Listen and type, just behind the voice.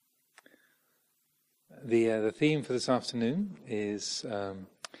The theme for this afternoon is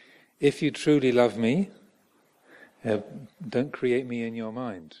if you truly love me, don't create me in your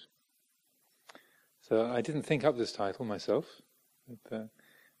mind. So I didn't think up this title myself. But,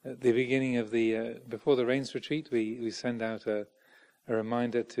 at the beginning of before the Rains retreat, we send out a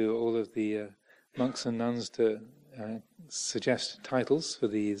reminder to all of the monks and nuns to suggest titles for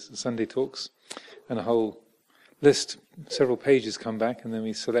these Sunday talks, and a whole list, several pages come back, and then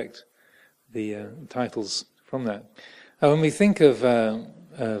we select the titles from that. When we think of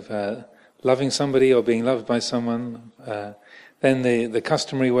loving somebody or being loved by someone, then the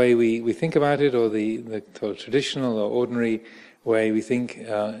customary way we think about it, or the sort of traditional or ordinary way we think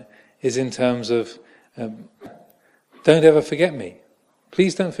is in terms of don't ever forget me.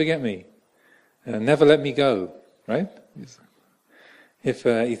 Please don't forget me. Never let me go, right? If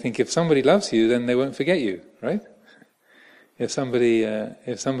you think if somebody loves you, then they won't forget you, right? If somebody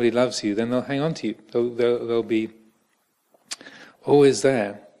loves you, then they'll hang on to you. They'll be always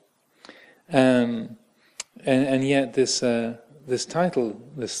there. And yet this title,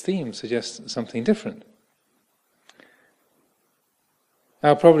 this theme, suggests something different.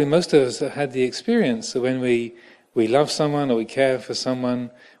 Now, probably most of us have had the experience that when we love someone or we care for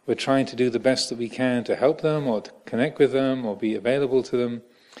someone, we're trying to do the best that we can to help them or to connect with them or be available to them,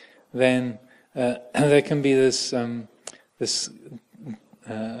 then there can be this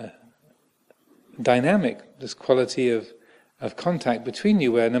dynamic, this quality of contact between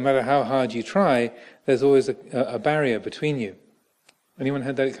you, where no matter how hard you try, there's always a barrier between you. Anyone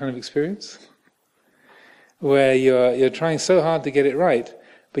had that kind of experience? Where you're trying so hard to get it right,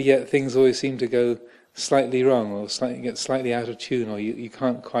 but yet things always seem to go slightly wrong, or get slightly out of tune, or you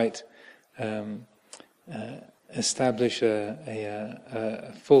can't quite establish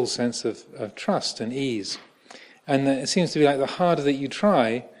a full sense of trust and ease. And it seems to be like the harder that you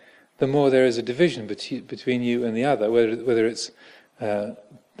try, the more there is a division between you and the other, whether it's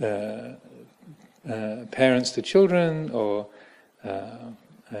parents to children, or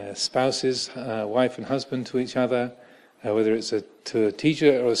spouses, wife and husband to each other, whether it's to a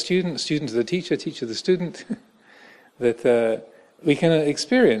teacher or a student to the teacher to the student, that we can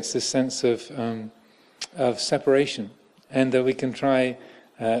experience this sense of separation, and that we can try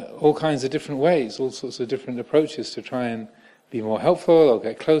all kinds of different ways, all sorts of different approaches to try and be more helpful, or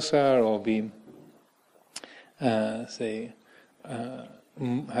get closer, or be, having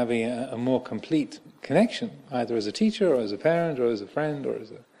a more complete connection, either as a teacher, or as a parent, or as a friend, or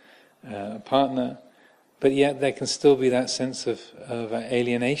as a partner. But yet there can still be that sense of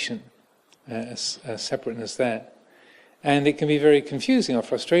alienation, a separateness there. And it can be very confusing or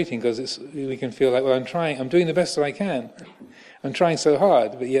frustrating, because we can feel like, well, I'm doing the best that I can. I'm trying so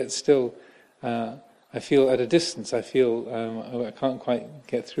hard, but yet still I feel at a distance. I feel I can't quite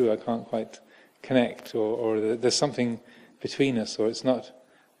get through, I can't quite connect, or there's something between us, or it's not.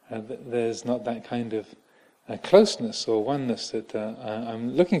 There's not that kind of closeness or oneness that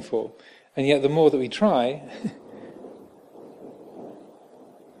I'm looking for. And yet the more that we try,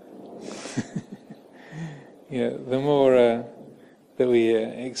 the more that we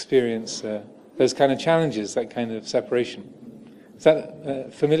experience those kind of challenges, that kind of separation. Is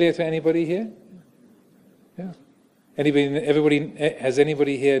that familiar to anybody here? Yeah. Has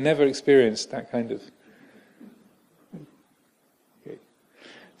anybody here never experienced that kind of? Okay.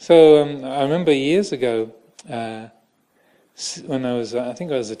 So I remember years ago, when I was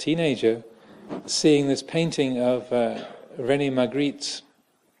a teenager, seeing this painting of René Magritte,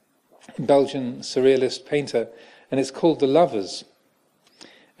 Belgian surrealist painter, and it's called The Lovers.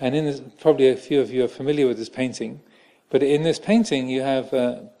 And probably a few of you are familiar with this painting, but in this painting you have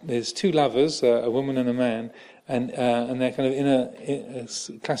there's two lovers, a woman and a man, and they're kind of in a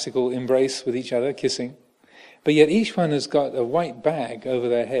classical embrace with each other, kissing, but yet each one has got a white bag over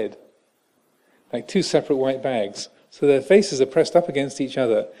their head, like two separate white bags. So their faces are pressed up against each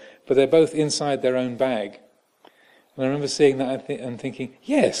other, but they're both inside their own bag. And I remember seeing that and thinking,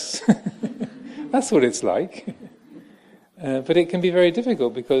 yes, that's what it's like. But it can be very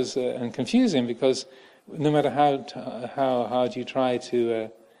difficult and confusing, because no matter how hard you try to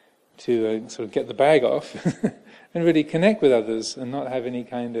sort of get the bag off and really connect with others and not have any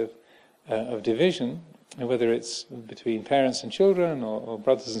kind of division, whether it's between parents and children, or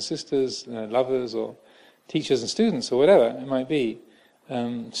brothers and sisters, lovers, or teachers and students, or whatever it might be,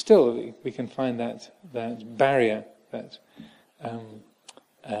 still we can find that barrier, that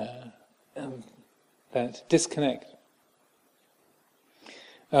disconnect.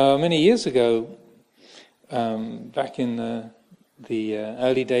 Many years ago, back in the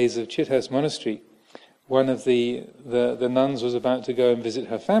early days of Chithurst Monastery, one of the nuns was about to go and visit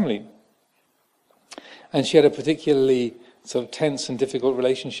her family. And she had a particularly sort of tense and difficult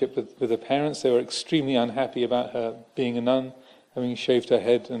relationship with her parents. They were extremely unhappy about her being a nun, having shaved her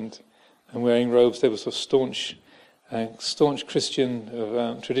head and wearing robes. They were sort of staunch Christian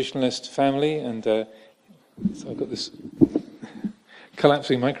traditionalist family, and so I've got this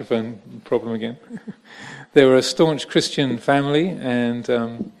collapsing microphone problem again. They were a staunch Christian family, and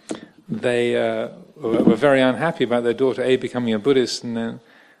they were very unhappy about their daughter A becoming a Buddhist and then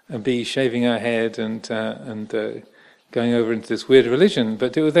B shaving her head and going over into this weird religion.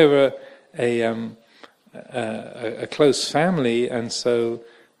 But they were a close family, and so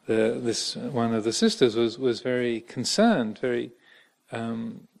this one of the sisters was very concerned, very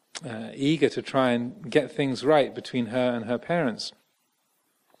eager to try and get things right between her and her parents.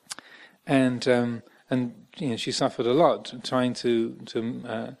 And she suffered a lot trying to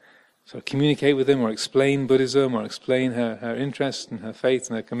sort of communicate with them or explain Buddhism or explain her interest and her faith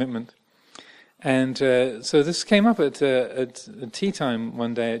and her commitment. And so this came up at tea time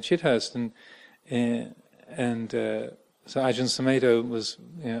one day at Chithurst, and so Ajahn Sumedho was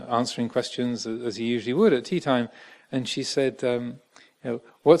answering questions as he usually would at tea time, and she said,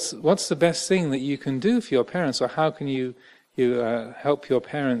 what's the best thing that you can do for your parents, or how can you help your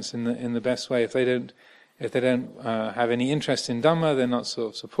parents in the best way if they don't have any interest in Dhamma, they're not sort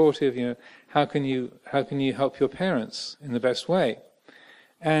of supportive. How can you help your parents in the best way?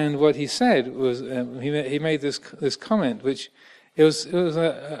 And what he said was he made this comment, which it was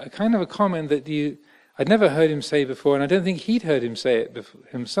a kind of a comment that I'd never heard him say before, and I don't think he'd heard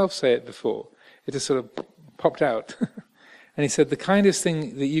himself say it before. It just sort of popped out. And he said, the kindest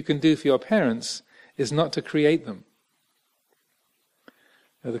thing that you can do for your parents is not to create them.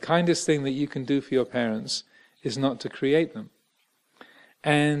 The kindest thing that you can do for your parents is not to create them.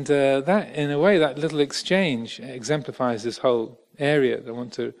 And that, in a way, that little exchange exemplifies this whole area that I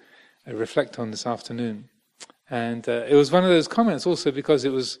want to reflect on this afternoon. And it was one of those comments also because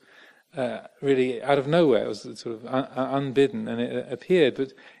it was really out of nowhere. It was sort of unbidden, and it appeared,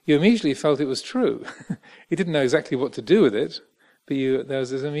 but you immediately felt it was true. You didn't know exactly what to do with it, but there was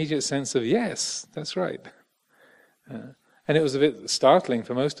this immediate sense of, yes, that's right. And it was a bit startling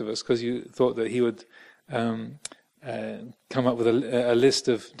for most of us, because you thought that he would come up with a list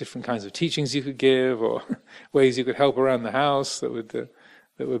of different kinds of teachings you could give, or ways you could help around the house that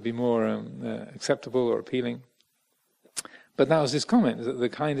would be more acceptable or appealing. But that was his comment, that the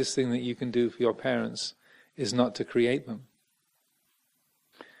kindest thing that you can do for your parents is not to create them.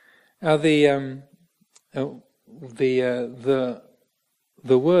 Now the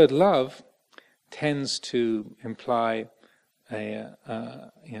word love tends to imply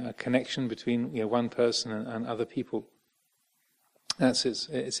a connection between one person and other people. That's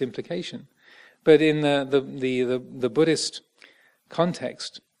its implication. But in the Buddhist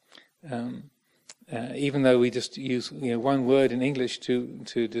context, even though we just use one word in English to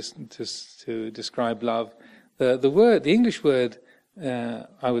describe love, the English word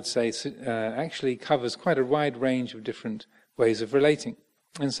I would say actually covers quite a wide range of different ways of relating.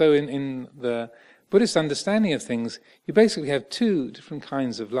 And so in the Buddhist understanding of things, you basically have two different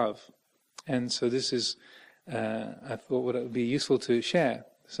kinds of love. And so this is, I thought, what it would be useful to share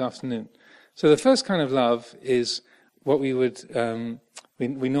this afternoon. So the first kind of love is what we would,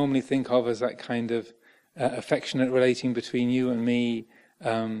 we normally think of as that kind of affectionate relating between you and me,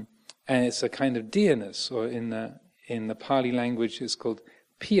 and it's a kind of dearness, or in the Pali language it's called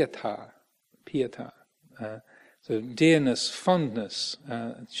piyata. So dearness, fondness,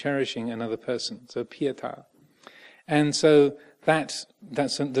 cherishing another person. So piyata. And so that's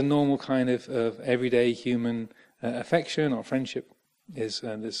the normal kind of everyday human affection or friendship is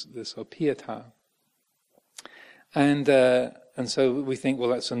this or piyata. And so we think, well,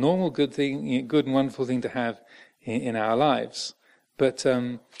 that's a normal good thing, good and wonderful thing to have in our lives. But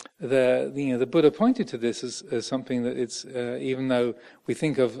the Buddha pointed to this as something that it's even though we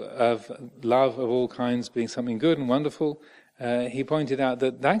think of love of all kinds being something good and wonderful, he pointed out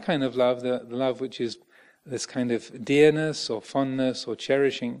that kind of love, the love which is this kind of dearness or fondness or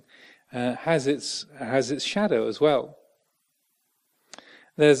cherishing, has its shadow as well.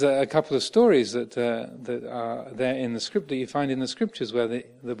 There's a couple of stories that are there in the script that you find in the scriptures where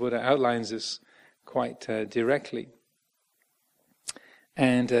the Buddha outlines this quite directly.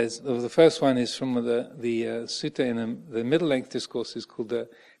 And the first one is from the sutta in the middle length discourses called the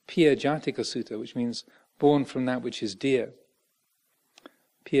Piya Jatika Sutta, which means born from that which is dear.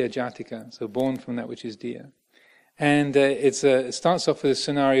 Piya Jatika, so born from that which is dear. And it starts off with a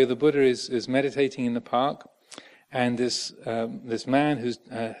scenario: the Buddha is meditating in the park, and this man whose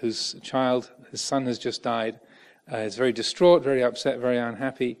son has just died is very distraught, very upset, very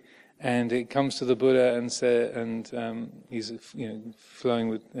unhappy, and it comes to the Buddha and he's flowing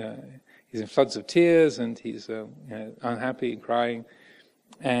with he's in floods of tears, and he's unhappy and crying,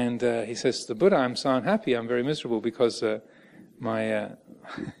 and he says to the Buddha, "I'm so unhappy, I'm very miserable because my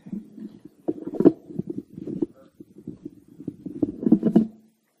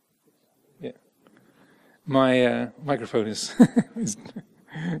my microphone is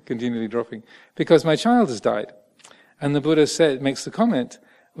continually dropping because my child has died." And the Buddha makes the comment,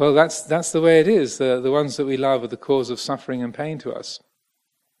 well, that's the way it is. The ones that we love are the cause of suffering and pain to us.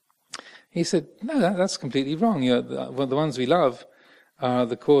 He said, no, that's completely wrong. The ones we love are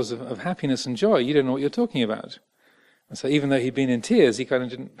the cause of happiness and joy. You don't know what you're talking about. And so even though he'd been in tears, he kind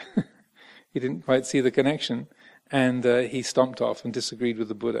of he didn't quite see the connection. And he stomped off and disagreed with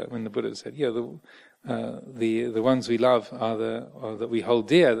the Buddha when the Buddha said, the ones we love or that we hold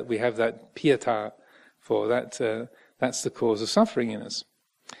dear, that we have that piyata for, that's the cause of suffering in us.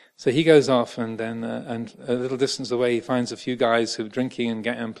 So he goes off, and then and a little distance away he finds a few guys who are drinking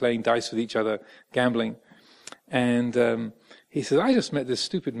and playing dice with each other, gambling. And he says, I just met this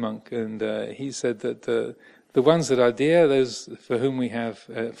stupid monk, and he said that the ones that are dear, those for whom we have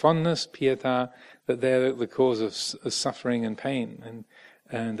fondness, piyata, that they're the cause of suffering and pain.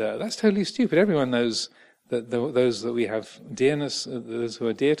 And that's totally stupid. Everyone knows that those that we have dearness, those who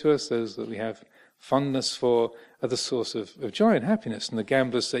are dear to us, those that we have fondness for, are the source of joy and happiness. And the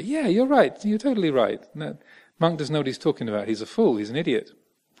gamblers say, yeah, you're right, you're totally right. And that monk doesn't know what he's talking about. He's a fool, he's an idiot.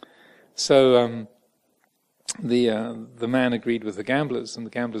 So the man agreed with the gamblers, and the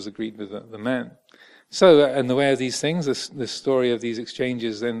gamblers agreed with the man. So, and the way of these things, this story of these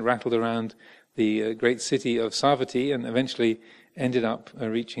exchanges then rattled around the great city of Savatthi, and eventually ended up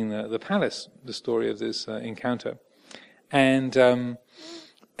reaching the palace, the story of this encounter. And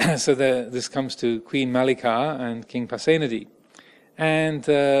so this comes to Queen Malika and King Pasenadi. And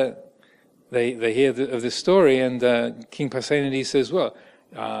they hear of this story, and King Pasenadi says, well,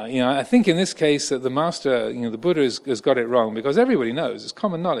 I think in this case that the master, the Buddha has got it wrong, because everybody knows, it's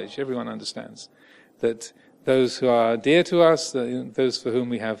common knowledge, everyone understands, that those who are dear to us, those for whom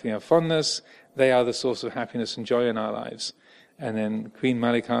we have fondness, they are the source of happiness and joy in our lives. And then Queen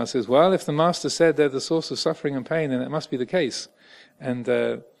Malika says, well, if the master said they're the source of suffering and pain, then that must be the case. And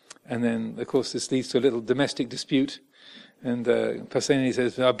then, of course, this leads to a little domestic dispute. And Pasenadi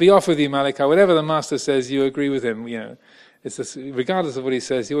says, be off with you, Malika. Whatever the master says, you agree with him. It's just, regardless of what he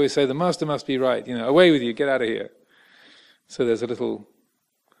says, you always say, the master must be right. Away with you, get out of here. So there's a little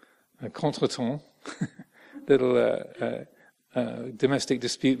contretemps, little domestic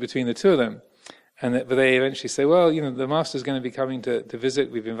dispute between the two of them. But they eventually say, well, the master's going to be coming to visit.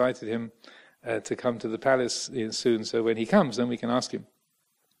 We've invited him to come to the palace soon. So when he comes, then we can ask him.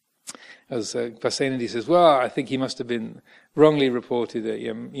 As Pasenadi says, well, I think he must have been wrongly reported.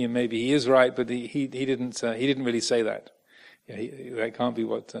 Maybe he is right, but he didn't really say that. That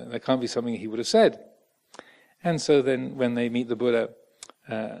can't be something he would have said. And so then, when they meet the Buddha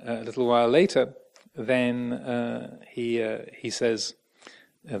a little while later, then he says,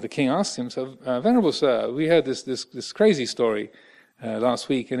 the king asks him, so Venerable Sir, we heard this crazy story last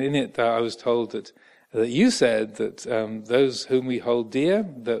week, and in it I was told that you said that those whom we hold dear,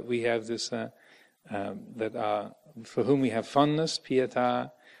 that we have this, that are for whom we have fondness,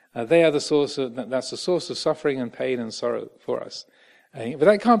 piyata, they are the source that's the source of suffering and pain and sorrow for us. But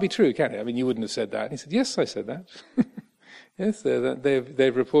that can't be true, can it? I mean, you wouldn't have said that. And he said, yes, I said that. Yes,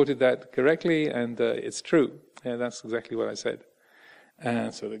 they've reported that correctly, and it's true. Yeah, that's exactly what I said.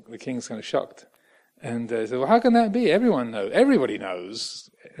 So the king's kind of shocked, and said, well, how can that be? Everybody knows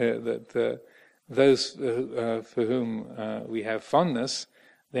that those for whom we have fondness,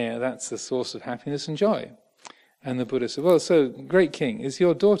 that's the source of happiness and joy. And the Buddha said, well, so, great king, is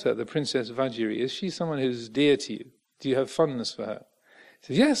your daughter, the Princess Vajiri, is she someone who's dear to you? Do you have fondness for her?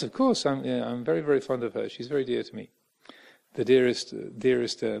 He said, yes, of course, I'm very, very fond of her. She's very dear to me. The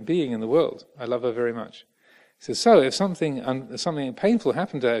dearest being in the world. I love her very much. He says, so if something painful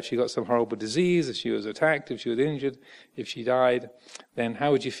happened to her, if she got some horrible disease, if she was attacked, if she was injured, if she died, then how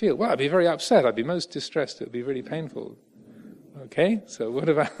would you feel? Well, I'd be very upset. I'd be most distressed. It would be really painful. Okay, so what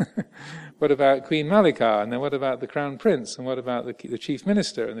about Queen Malika, and then what about the Crown Prince, and what about the Chief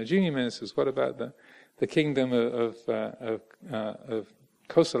Minister and the Junior Ministers? What about the kingdom of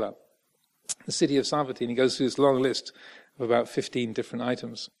Kosala, the city of Savatthi? And he goes through this long list of about 15 different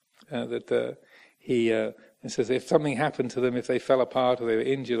items that he says, if something happened to them, if they fell apart or they were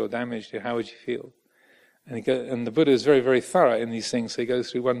injured or damaged, how would you feel? And the Buddha is very, very thorough in these things, so he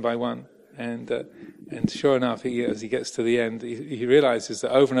goes through one by one. And sure enough, as he gets to the end, he realizes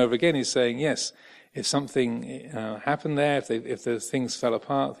that over and over again he's saying, yes, if something happened there, if the things fell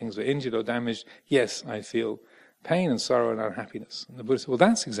apart, things were injured or damaged, yes, I feel pain and sorrow and unhappiness. And the Buddha said, well,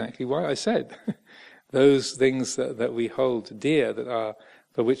 that's exactly why I said. Those things that we hold dear,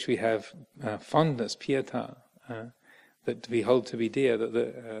 for which we have fondness, piyata, that we hold to be dear,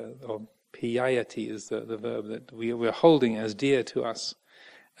 or piyayati is the verb, that we're holding as dear to us.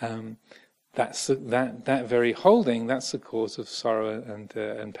 That very holding, that's the cause of sorrow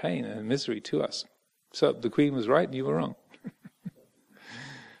and pain and misery to us. So the Queen was right, you were wrong.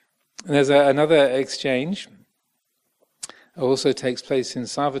 And there's another exchange. Also takes place in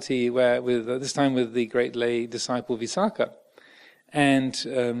Savatthi, where this time with the great lay disciple Visakha,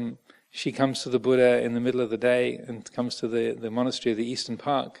 and she comes to the Buddha in the middle of the day and comes to the monastery of the Eastern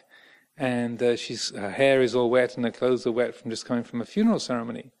Park, and her hair is all wet and her clothes are wet from just coming from a funeral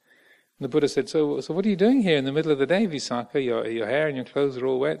ceremony. And the Buddha said, "So what are you doing here in the middle of the day, Visakha? Your hair and your clothes are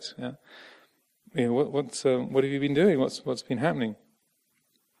all wet. Yeah. What have you been doing? What's been happening?"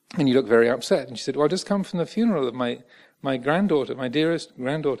 And you look very upset. And she said, "Well, I just come from the funeral of my granddaughter, my dearest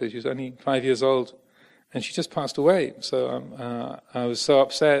granddaughter. She was only 5 years old, and she just passed away. So I was so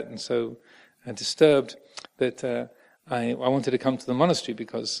upset and so disturbed that I wanted to come to the monastery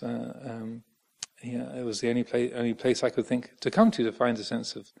because it was the only place I could think to come to find a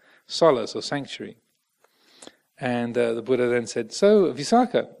sense of solace or sanctuary." And the Buddha then said, "So,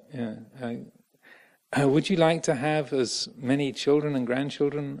 Visakha, would you like to have as many children and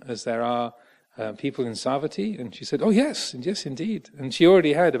grandchildren as there are people in Savatthi?" And she said, "Oh yes, indeed." And she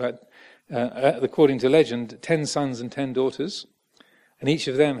already had about, according to legend, 10 sons and 10 daughters, and each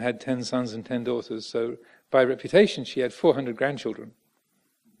of them had 10 sons and 10 daughters. So by reputation, she had 400 grandchildren.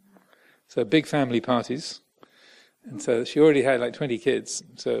 So big family parties, and so she already had like 20 kids.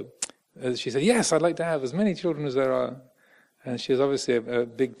 So she said, "Yes, I'd like to have as many children as there are." And she was obviously a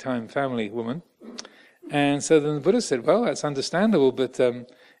big-time family woman. And so then the Buddha said, "Well, that's understandable, but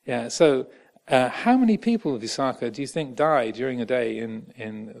how many people, Visakha, do you think die during a day in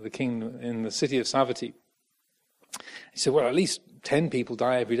the city of Savatthi?" He said, "Well, at least 10 people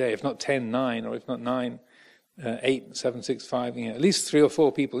die every day. If not 10, 9, or if not 9, 8, 7, 6, 5. At least 3 or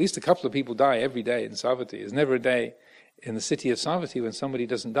 4 people, at least a couple of people die every day in Savatthi. There's never a day in the city of Savatthi when somebody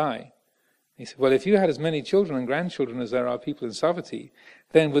doesn't die." He said, "Well, if you had as many children and grandchildren as there are people in Savatthi,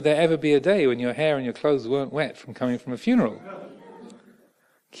 then would there ever be a day when your hair and your clothes weren't wet from coming from a funeral?"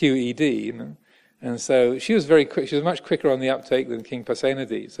 QED, And so she was very quick. She was much quicker on the uptake than King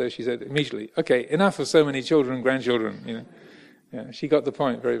Pasenadi. So she said immediately, "Okay, enough of so many children and grandchildren." She got the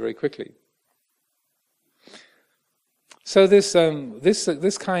point very, very quickly. So this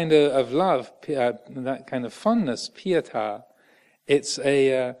kind of love, that kind of fondness, piyata, it's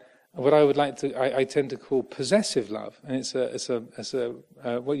what I would like to, I tend to call possessive love, and it's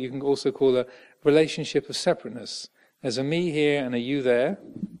what you can also call a relationship of separateness. There's a me here and a you there.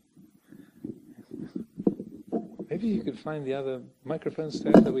 Maybe you could find the other microphone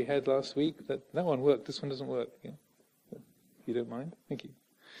stand that we had last week. That one worked. This one doesn't work. Yeah. If you don't mind, thank you.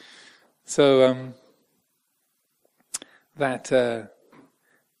 So that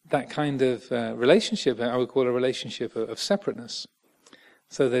kind of relationship, I would call a relationship of separateness.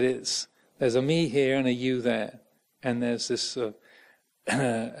 So that there's a me here and a you there, and there's this a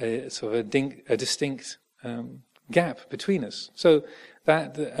distinct gap between us. So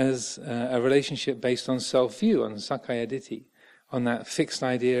that as a relationship based on self-view, on Sakkaya Ditthi, on that fixed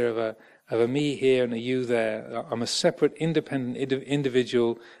idea of a me here and a you there. I'm a separate, independent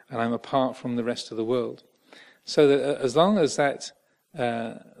individual, and I'm apart from the rest of the world. So that as long as that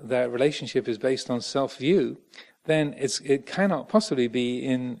relationship is based on self-view, then it cannot possibly be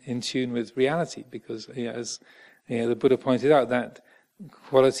in tune with reality, because as the Buddha pointed out, that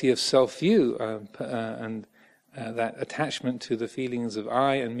quality of self-view and that attachment to the feelings of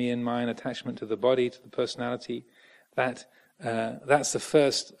I and me and mine, attachment to the body, to the personality, that's the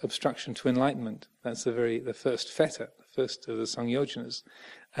first obstruction to enlightenment. That's the first fetter, the first of the Sangyojanas.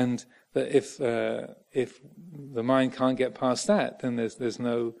 And that if the mind can't get past that, then there's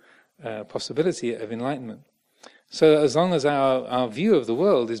no possibility of enlightenment. So as long as our view of the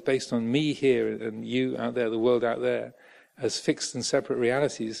world is based on me here and you out there, the world out there, as fixed and separate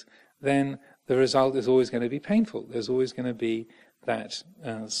realities, then the result is always going to be painful. There's always going to be that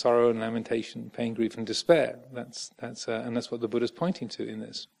sorrow and lamentation, pain, grief, and despair. That's what the Buddha's pointing to in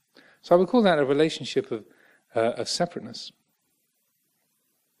this. So I would call that a relationship of separateness.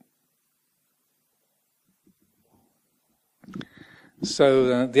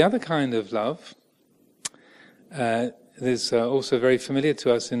 So the other kind of love, is also very familiar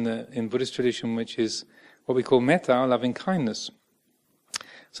to us in Buddhist tradition, which is what we call metta, loving kindness.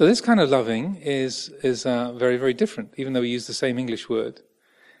 So this kind of loving is very, very different, even though we use the same English word,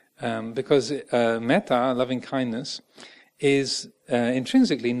 because metta, loving kindness, is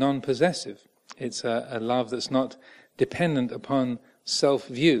intrinsically non-possessive. It's a love that's not dependent upon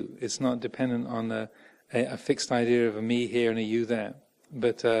self-view. It's not dependent on a fixed idea of a me here and a you there.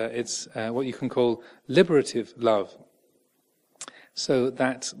 But it's what you can call liberative love. So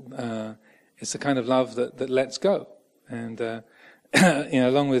that it's the kind of love that lets go. And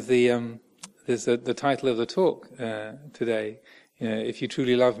along with there's the title of the talk today. If you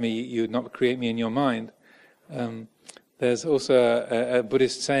truly love me, you would not create me in your mind. There's also a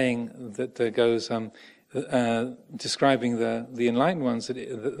Buddhist saying that goes describing the enlightened ones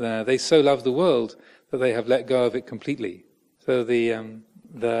that they so love the world that they have let go of it completely. So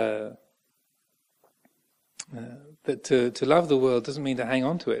that to love the world doesn't mean to hang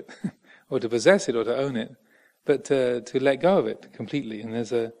on to it, or to possess it, or to own it, but to let go of it completely. And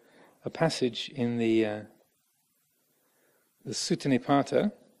there's a passage in the Sutta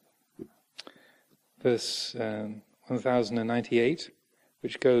Nipata, verse 1098,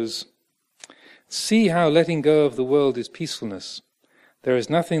 which goes, "See how letting go of the world is peacefulness. There is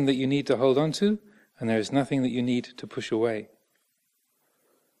nothing that you need to hold on to, and there is nothing that you need to push away."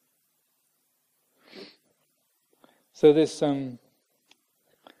 So this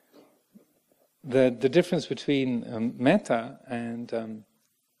the difference between metta and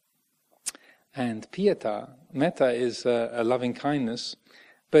piyata. Metta is a loving kindness,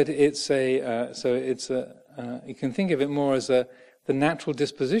 but it's you can think of it more as the natural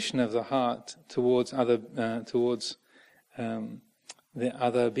disposition of the heart towards the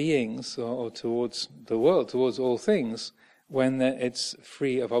other beings or towards the world, towards all things, when it's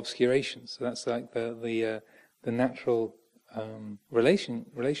free of obscuration. So that's like the natural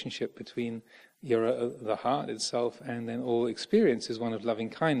relationship between the heart itself and then all experience is one of loving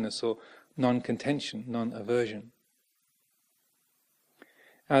kindness or non-contention, non-aversion.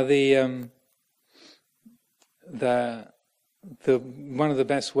 Now one of the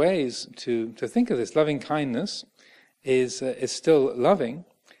best ways to think of this loving kindness is still loving,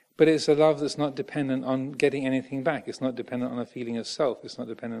 but it's a love that's not dependent on getting anything back. It's not dependent on a feeling of self. It's not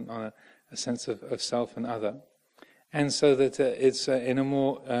dependent on a sense of self and other. And so that it's a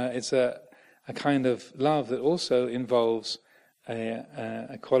kind of love that also involves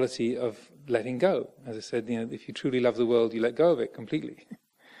a quality of letting go. As I said, if you truly love the world, you let go of it completely.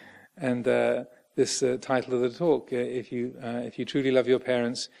 And this title of the talk, if you truly love your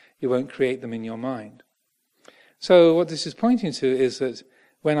parents, you won't create them in your mind. So what this is pointing to is that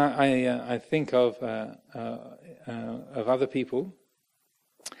when I think of other people,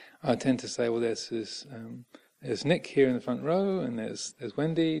 I tend to say, well, there's Nick here in the front row, and there's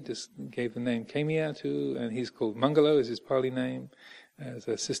Wendy, just gave the name Kemia to, and he's called Mangalo, is his Pali name. There's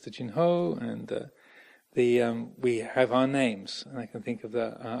a sister Jinho, and we have our names. And I can think of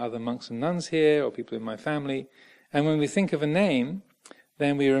the other monks and nuns here, or people in my family. And when we think of a name,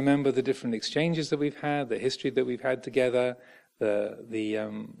 then we remember the different exchanges that we've had, the history that we've had together,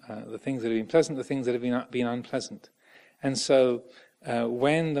 the things that have been pleasant, the things that have been unpleasant. And so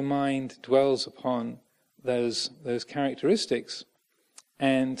when the mind dwells upon those characteristics,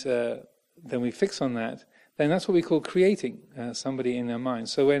 and then we fix on that, then that's what we call creating somebody in our mind.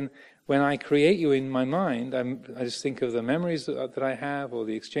 So when I create you in my mind, I just think of the memories that I have, or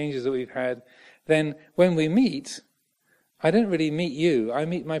the exchanges that we've had. Then when we meet, I don't really meet you. I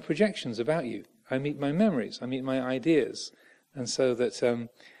meet my projections about you. I meet my memories. I meet my ideas, and so that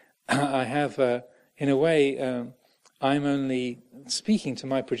I have, in a way, I'm only speaking to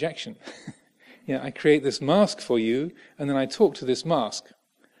my projection. I create this mask for you, and then I talk to this mask.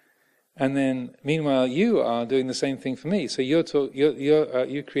 And then, meanwhile, you are doing the same thing for me. So you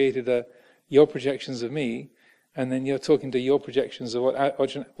created your projections of me, and then you're talking to your projections of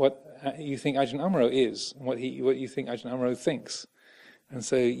what you think Ajahn Amaro is, and what you think Ajahn Amaro thinks. And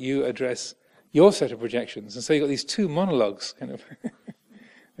so you address your set of projections, and so you've got these two monologues kind of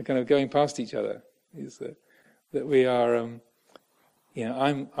going past each other. That we are.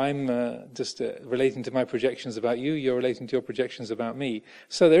 I'm just relating to my projections about you, you're relating to your projections about me.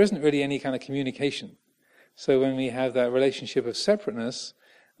 So there isn't really any kind of communication. So when we have that relationship of separateness,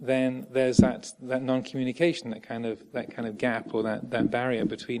 then there's that non-communication, that kind of gap or that barrier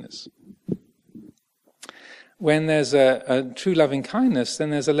between us. When there's a true loving kindness, then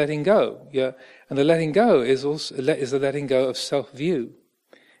there's a letting go. And the letting go is a letting go of self-view.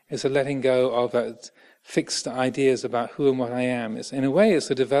 It's a letting go of that fixed ideas about who and what I am. In a way, it's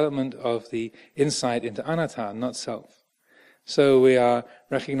the development of the insight into anatta, not self. So we are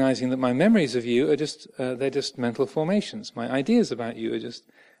recognizing that my memories of you are just, they're just mental formations. My ideas about you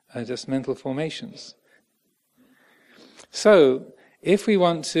are just mental formations. So, if we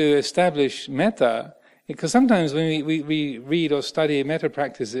want to establish metta, because sometimes when we read or study metta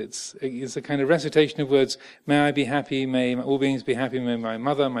practice, it's a kind of recitation of words, may I be happy, may all beings be happy, may my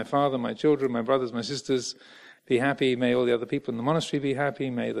mother, my father, my children, my brothers, my sisters be happy, may all the other people in the monastery be happy,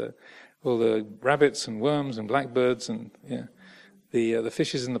 may all the rabbits and worms and blackbirds and the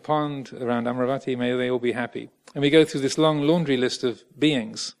fishes in the pond around Amaravati, may they all be happy. And we go through this long laundry list of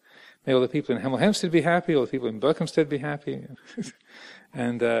beings. May all the people in Hemel Hempstead be happy, all the people in Berkhamsted be happy.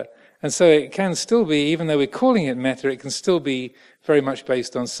 And so it can still be, even though we're calling it metta, it can still be very much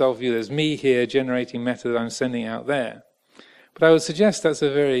based on self-view. There's me here generating metta that I'm sending out there. But I would suggest that's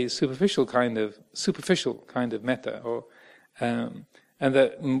a very superficial kind of metta, or and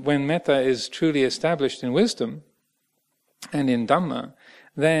that when metta is truly established in wisdom and in Dhamma,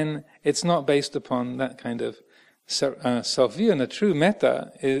 then it's not based upon that kind of self-view. And a true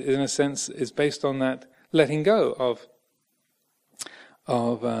metta, in a sense, is based on that letting go of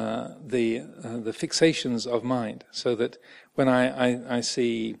the fixations of mind. So that when I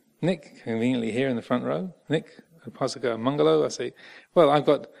see Nick conveniently here in the front row, Nick Upasaka Mangalo, I say, well, I've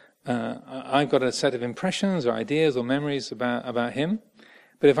got a set of impressions or ideas or memories about him.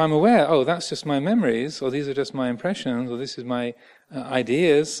 But if I'm aware, oh, that's just my memories, or these are just my impressions, or this is my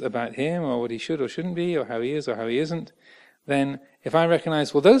ideas about him, or what he should or shouldn't be, or how he is or how he isn't, then if I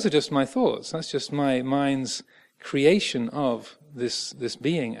recognize, well, those are just my thoughts, that's just my mind's creation of this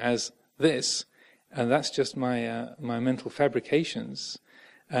being as this, and that's just my mental fabrications,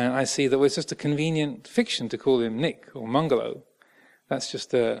 and I see that it's just a convenient fiction to call him Nick or Mangalo. That's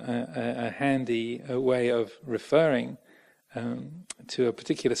just a handy way of referring to a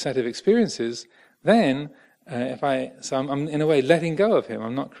particular set of experiences. Then, I'm in a way letting go of him,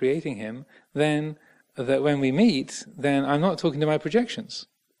 I'm not creating him, then that when we meet, then I'm not talking to my projections.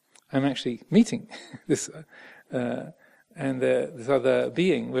 I'm actually meeting this other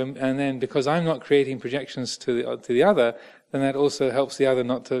being. And then because I'm not creating projections to the other, then that also helps the other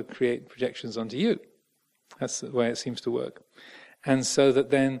not to create projections onto you. That's the way it seems to work. And so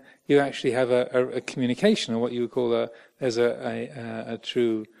that then you actually have a communication, or what you would call a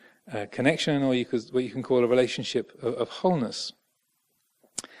true connection, or what you can call a relationship of wholeness.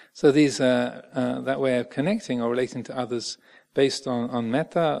 So these that way of connecting or relating to others based on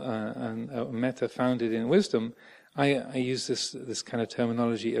metta and metta founded in wisdom, I use this kind of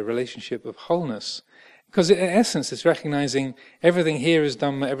terminology, a relationship of wholeness. Because in essence, it's recognizing everything here is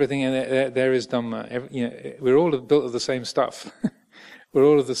Dhamma, everything there is Dhamma. We're all built of the same stuff. We're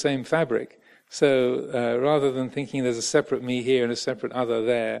all of the same fabric. So rather than thinking there's a separate me here and a separate other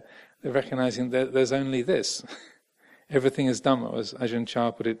there, they're recognizing that there's only this. Everything is Dhamma, as Ajahn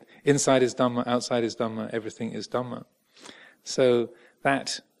Chah put it. Inside is Dhamma, outside is Dhamma, everything is Dhamma. So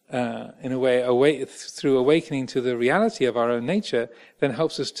that, in a way, through awakening to the reality of our own nature, then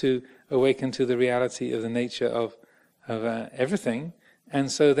helps us to awaken to the reality of the nature of everything. And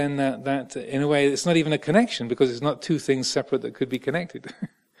so then that in a way, it's not even a connection, because it's not two things separate that could be connected.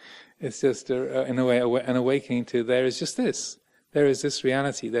 It's just, in a way, an awakening to there is just this. There is this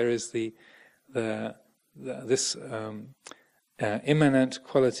reality. There is this immanent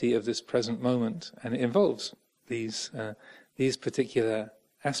quality of this present moment, and it involves these particular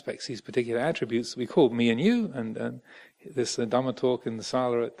aspects, these particular attributes we call me and you, and this Dhamma talk in the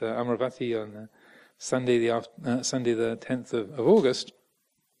Sala at Amaravati on Sunday the 10th of August.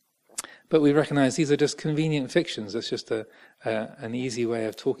 But we recognize these are just convenient fictions. It's just an easy way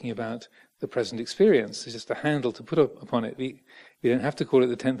of talking about the present experience. It's just a handle to put upon it. We don't have to call it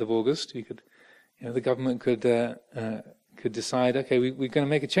the 10th of August. We could, the government could decide, okay, we're going to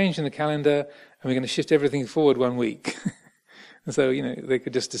make a change in the calendar, and we're going to shift everything forward 1 week. And so, they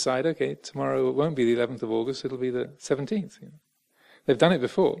could just decide, okay, tomorrow it won't be the 11th of August, it'll be the 17th. They've done it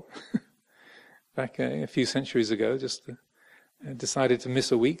before. Back a few centuries ago, just decided to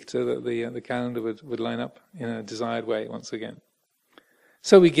miss a week so that the calendar would line up in a desired way once again.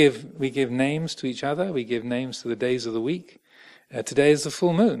 So we give names to each other, we give names to the days of the week. Today is the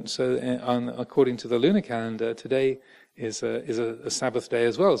full moon, so according to the lunar calendar, today is a Sabbath day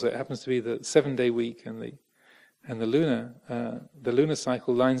as well. So it happens to be the 7-day week, and the lunar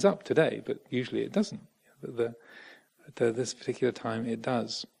cycle lines up today, but usually it doesn't. This particular time it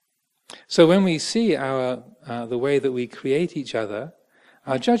does. So when we see the way that we create each other,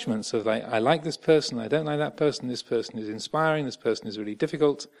 our judgments of I like this person, I don't like that person, this person is inspiring, this person is really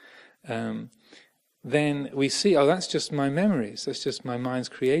difficult, then we see, oh, that's just my memories, that's just my mind's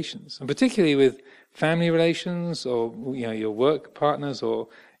creations. And particularly with family relations, or your work partners, or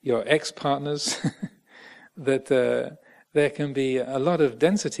your ex-partners, that there can be a lot of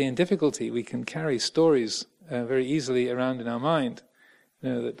density and difficulty. We can carry stories very easily around in our mind.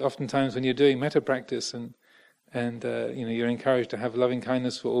 That oftentimes when you're doing metta practice and you're encouraged to have loving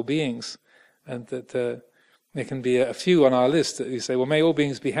kindness for all beings, and that there can be a few on our list that you say, well, may all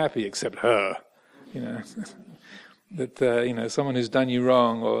beings be happy except her. That someone who's done you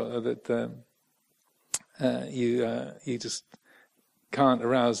wrong, or that you just can't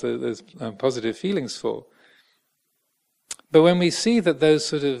arouse those positive feelings for. But when we see that those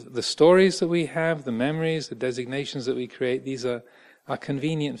sort of the stories that we have, the memories, the designations that we create, these are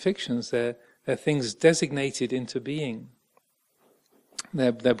convenient fictions. They're things designated into being.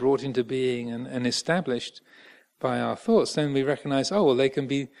 They're brought into being and established by our thoughts. Then we recognize, oh well, they can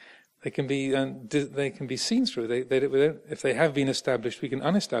be seen through. If they have been established, we can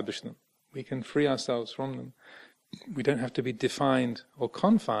unestablish them. We can free ourselves from them. We don't have to be defined or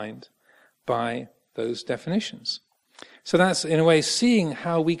confined by those definitions. So that's, in a way, seeing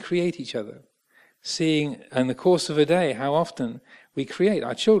how we create each other. Seeing, in the course of a day, how often we create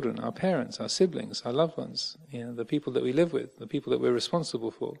our children, our parents, our siblings, our loved ones, the people that we live with, the people that we're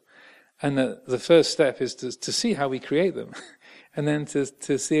responsible for. And the first step is to see how we create them, and then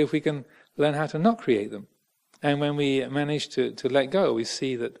to see if we can learn how to not create them. And when we manage to let go, we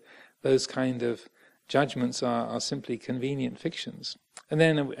see that those kind of judgments are simply convenient fictions. And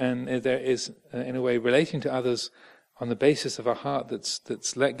there is, in a way, relating to others on the basis of a heart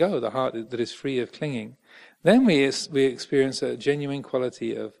that's let go, the heart that is free of clinging. Then we experience a genuine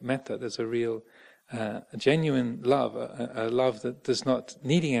quality of metta. There's a real, a genuine love, a love that does not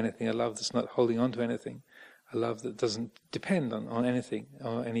needing anything, a love that's not holding on to anything, a love that doesn't depend on anything,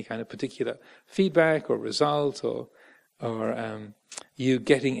 or any kind of particular feedback or result, or you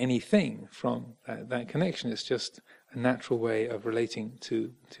getting anything from that connection. It's just a natural way of relating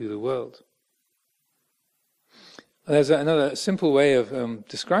to the world. There's another simple way of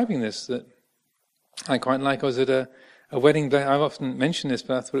describing this that I quite like. I was at a wedding. I've often mentioned this,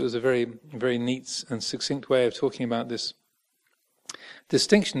 but I thought it was a very, very neat and succinct way of talking about this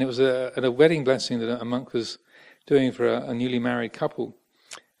distinction. It was at a wedding blessing that a monk was doing for a newly married couple,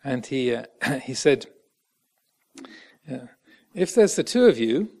 and he said, if there's the two of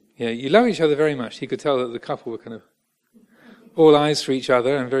you, you love each other very much. He could tell that the couple were kind of all eyes for each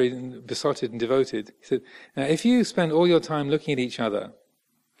other and very besotted and devoted. He said, now if you spend all your time looking at each other,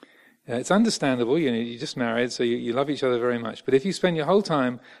 it's understandable, you're just married, so you love each other very much. But if you spend your whole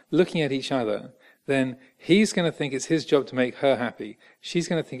time looking at each other, then he's going to think it's his job to make her happy. She's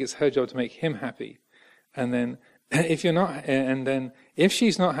going to think it's her job to make him happy. And then if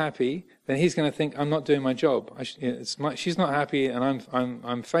she's not happy, then he's going to think, I'm not doing my job. She's not happy, and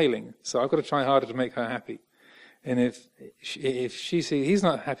I'm failing. So I've got to try harder to make her happy. And if she sees he's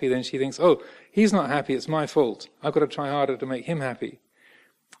not happy, then she thinks, oh, he's not happy, it's my fault. I've got to try harder to make him happy.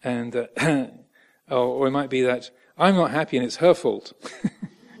 And or it might be that I'm not happy and it's her fault.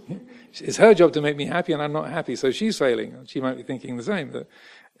 It's her job to make me happy and I'm not happy, so she's failing. She might be thinking the same, that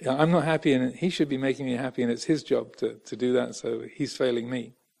I'm not happy and he should be making me happy and it's his job to do that, so he's failing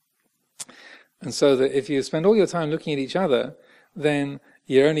me. And so that if you spend all your time looking at each other, then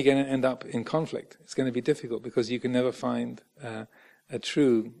you're only going to end up in conflict. It's going to be difficult because you can never find a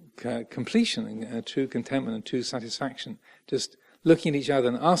true completion, a true contentment, and true satisfaction, just looking at each other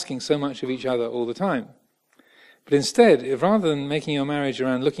and asking so much of each other all the time. But instead, rather than making your marriage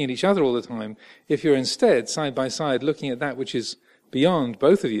around looking at each other all the time, if you're instead, side by side, looking at that which is beyond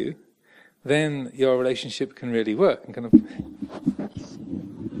both of you, then your relationship can really work. And kind of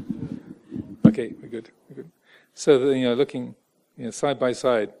okay, we're good. So that, looking side by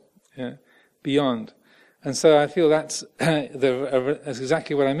side, beyond. And so I feel that's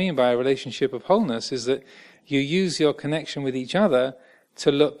exactly what I mean by a relationship of wholeness, is that you use your connection with each other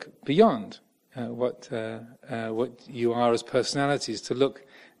to look beyond what you are as personalities, to look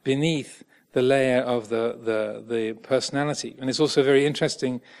beneath the layer of the personality. And it's also very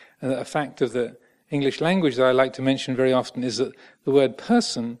interesting, a fact of the English language that I like to mention very often is that the word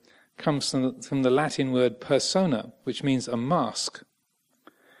person comes from the Latin word persona, which means a mask.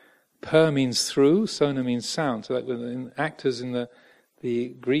 Per means through, sona means sound. So like when actors in the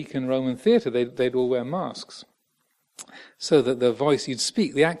Greek and Roman theatre, they'd all wear masks. So that the voice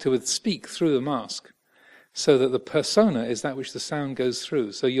the actor would speak through the mask. So that the persona is that which the sound goes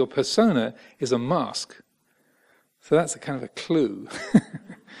through. So your persona is a mask. So that's a kind of a clue,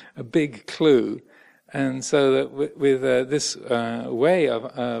 a big clue. And so that with this way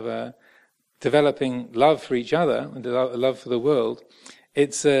of developing love for each other and love for the world,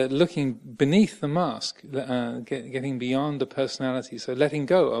 it's looking beneath the mask, getting beyond the personality, so letting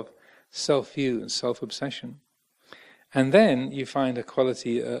go of self-view and self-obsession. And then you find a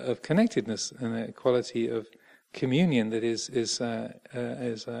quality of connectedness and a quality of communion that is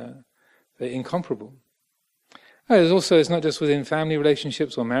incomparable. It's not just within family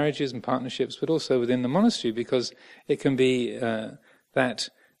relationships or marriages and partnerships, but also within the monastery, because it can be that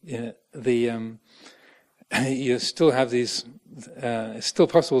you still have these. It's still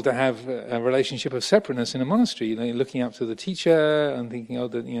possible to have a relationship of separateness in a monastery. You're looking up to the teacher and thinking, "Oh,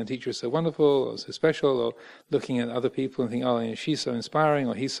 the teacher is so wonderful or so special," or looking at other people and thinking, "Oh, she's so inspiring,"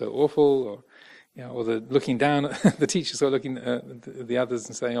 or "He's so awful," or looking down at the teacher, so looking at the others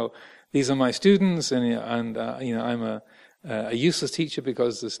and saying, "Oh, these are my students," and I'm a useless teacher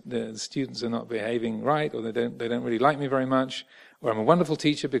because the students are not behaving right, or they don't really like me very much, or I'm a wonderful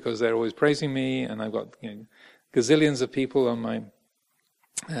teacher because they're always praising me, and I've got gazillions of people on my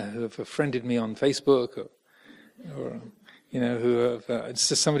who have friended me on Facebook, or who have. It's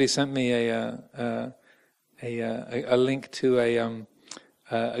just somebody sent me a link to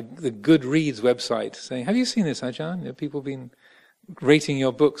the Goodreads website, saying, "Have you seen this, Ajahn? People have been rating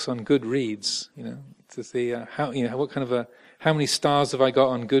your books on Goodreads, to see how how many stars have I got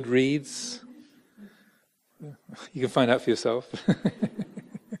on Goodreads." You can find out for yourself.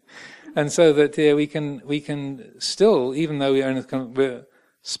 And so that we can still, even though we're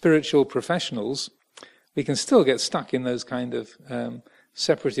spiritual professionals, we can still get stuck in those kind of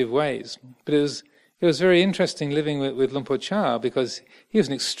separative ways. But it was very interesting living with Luang Por Chah, because he was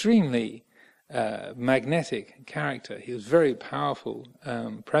an extremely magnetic character. He was very powerful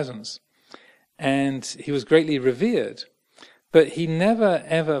presence, and he was greatly revered. But he never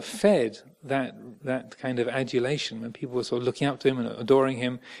ever fed that kind of adulation when people were sort of looking up to him and adoring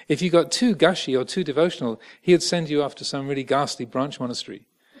him. If you got too gushy or too devotional, he would send you off to some really ghastly branch monastery,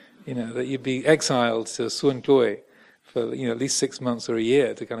 that you'd be exiled to Suan Kloi for at least 6 months or a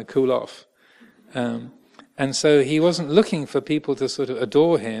year to kind of cool off. And so he wasn't looking for people to sort of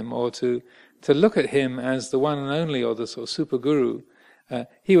adore him or to look at him as the one and only or the sort of super guru.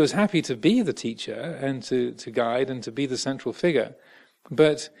 He was happy to be the teacher and to guide and to be the central figure,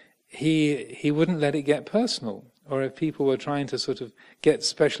 but he wouldn't let it get personal. Or if people were trying to sort of get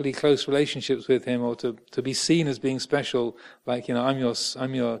specially close relationships with him, or to be seen as being special, like I'm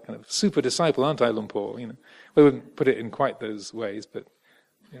your kind of super disciple, aren't I, Luang Por? We wouldn't put it in quite those ways, but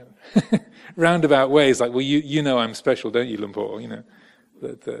roundabout ways, like, well, I'm special, don't you, Luang Por?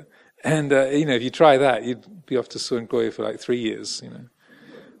 But if you try that, you'd be off to Suan Kloi for like 3 years,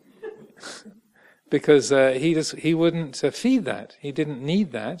 because he wouldn't feed that. He didn't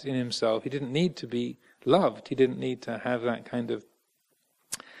need that in himself. He didn't need to be loved. He didn't need to have that kind of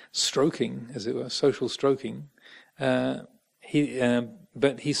stroking, as it were, social stroking.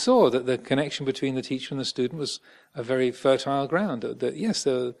 But he saw that the connection between the teacher and the student was a very fertile ground. That yes,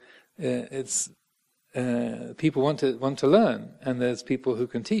 it's people want to learn, and there's people who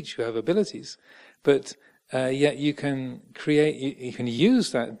can teach, who have abilities, but yet you can you can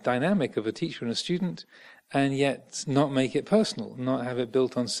use that dynamic of a teacher and a student, and yet not make it personal, not have it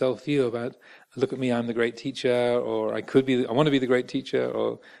built on self-view about, look at me, I'm the great teacher, or I want to be the great teacher,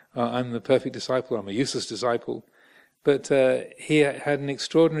 or I'm the perfect disciple, or I'm a useless disciple. But he had an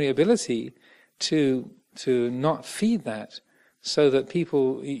extraordinary ability to not feed that, so that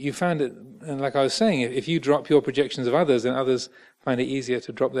people, you found it, and like I was saying, if you drop your projections of others, then others find it easier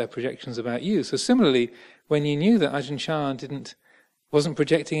to drop their projections about you. So similarly, when you knew that Ajahn Chah wasn't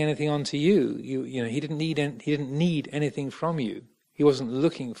projecting anything onto you, he didn't need anything from you. He wasn't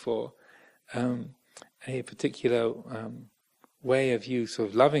looking for a particular way of you sort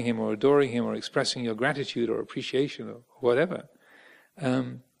of loving him or adoring him or expressing your gratitude or appreciation or whatever.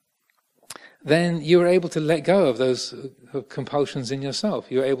 Then you were able to let go of those compulsions in yourself.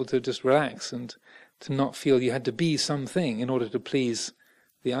 You were able to just relax and to not feel you had to be something in order to please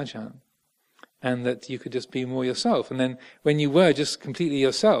the Ajahn, and that you could just be more yourself. And then when you were just completely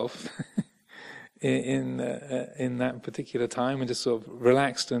yourself in that particular time, and just sort of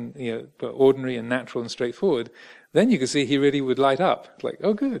relaxed and but ordinary and natural and straightforward, then you could see he really would light up. It's like,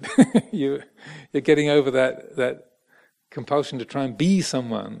 oh, good, you're getting over that compulsion to try and be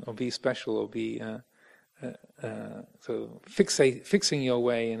someone or be special or be so fixing your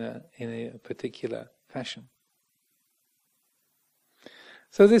way in a particular fashion.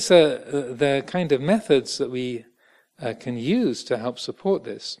 So this the kind of methods that we can use to help support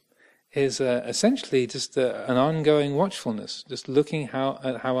this is essentially just an ongoing watchfulness, just looking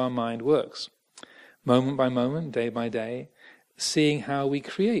at how our mind works, moment by moment, day by day, seeing how we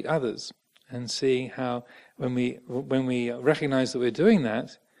create others, and seeing how when we recognize that we're doing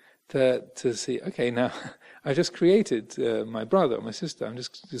that, to see, okay, now I just created my brother or my sister. I'm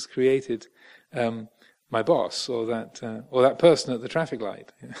just created my boss or that person at the traffic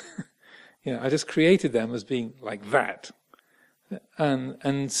light. I just created them as being like that,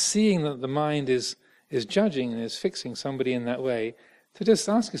 and seeing that the mind is judging and is fixing somebody in that way. To just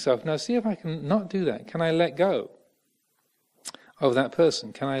ask yourself, now see if I can not do that. Can I let go of that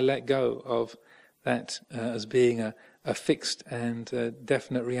person? Can I let go of that as being a fixed and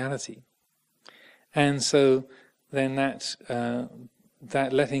definite reality? And so then that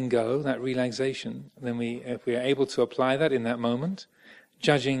letting go, that relaxation, then if we are able to apply that in that moment,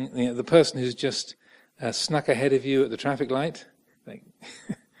 judging the person who's just snuck ahead of you at the traffic light, like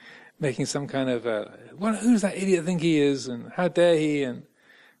making some kind of who's that idiot think he is, and how dare he,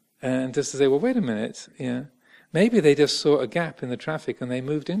 and just to say, well, wait a minute, maybe they just saw a gap in the traffic and they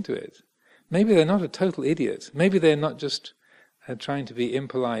moved into it. Maybe they're not a total idiot. Maybe they're not just trying to be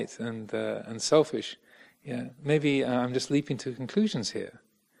impolite and selfish. Maybe I'm just leaping to conclusions here.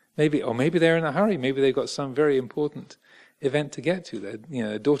 Maybe they're in a hurry. Maybe they've got some very important event to get to.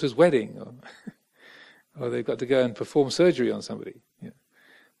 Their daughter's wedding, or they've got to go and perform surgery on somebody.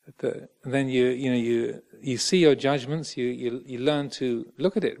 And then you see your judgments. You learn to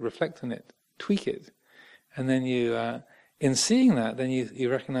look at it, reflect on it, tweak it, and then in seeing that, then you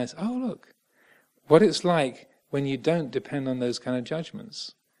recognize, oh look, what it's like when you don't depend on those kind of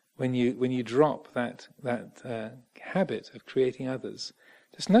judgments, when you drop that habit of creating others.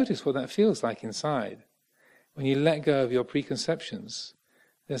 Just notice what that feels like inside. When you let go of your preconceptions,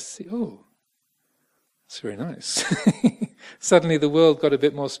 just see, oh, that's very nice. Suddenly the world got a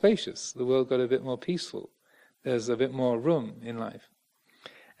bit more spacious. The world got a bit more peaceful. There's a bit more room in life.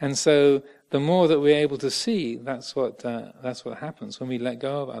 And so the more that we're able to see, that's what happens when we let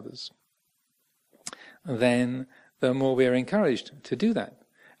go of others. Then the more we are encouraged to do that.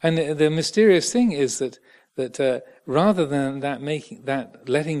 And the mysterious thing is that rather than that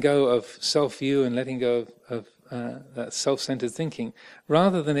letting go of self-view and letting go of that self-centered thinking,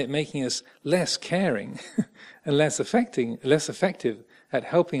 rather than it making us less caring and less effective at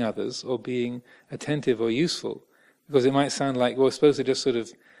helping others or being attentive or useful, because it might sound like we're supposed to just sort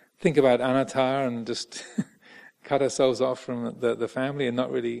of think about anatta and just cut ourselves off from the family and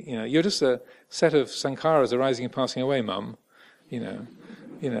not really, you're just a set of sankharas arising and passing away, Mum.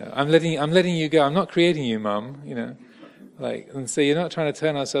 I'm letting you go. I'm not creating you, Mum. And so you're not trying to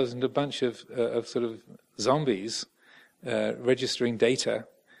turn ourselves into a bunch of sort of zombies registering data,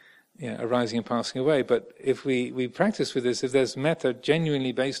 arising and passing away. But if we practice with this, if there's metta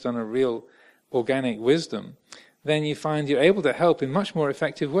genuinely based on a real organic wisdom, then you find you're able to help in much more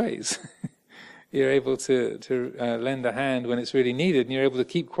effective ways. You're able to lend a hand when it's really needed, and you're able to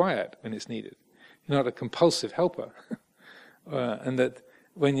keep quiet when it's needed. You're not a compulsive helper. And that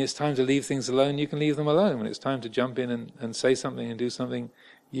when it's time to leave things alone, you can leave them alone. When it's time to jump in and say something and do something,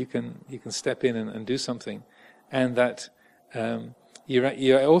 you can step in and do something. And that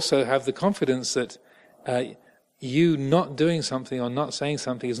you also have the confidence that you not doing something or not saying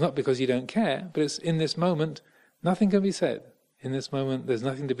something is not because you don't care, but it's in this moment, nothing can be said. In this moment, there's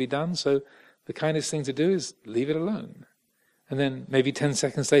nothing to be done, so the kindest thing to do is leave it alone. And then maybe 10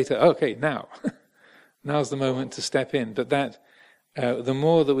 seconds later, okay, now. Now's the moment to step in. But the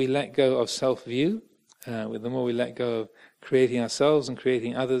more that we let go of self-view, the more we let go of creating ourselves and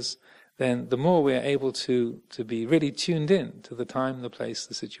creating others, then the more we are able to be really tuned in to the time, the place,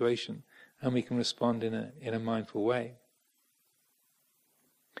 the situation, and we can respond in a mindful way.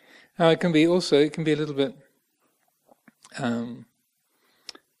 Now it can be a little bit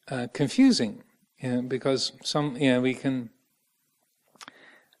confusing, because we can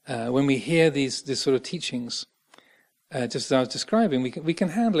when we hear these sort of teachings, just as I was describing, we can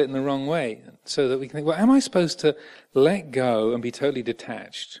handle it in the wrong way, so that we can think, well, am I supposed to let go and be totally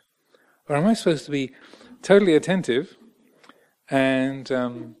detached, or am I supposed to be totally attentive and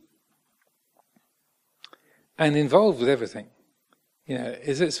involved with everything?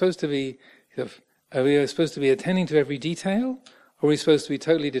 Is it supposed to be? Are we supposed to be attending to every detail, or are we supposed to be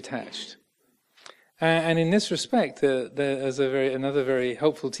totally detached? And in this respect, there's another very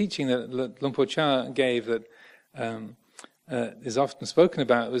helpful teaching that Luang Por Chah gave that is often spoken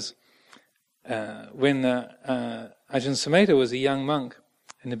about. Was when Ajahn Sumedho was a young monk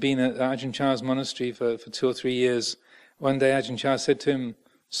and had been at Ajahn Chah's monastery for 2 or 3 years. One day Ajahn Chah said to him,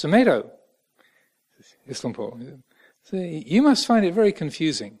 "Sumedho," yes, Luang Por, "you must find it very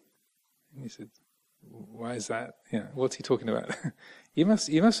confusing." And he said, "Why is that? What's he talking about?" You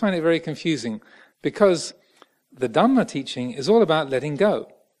must find it very confusing, because the Dhamma teaching is all about letting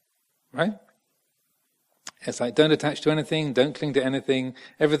go. right? It's like, don't attach to anything, don't cling to anything,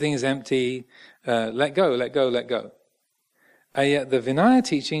 everything is empty, let go, let go, let go. Yet the Vinaya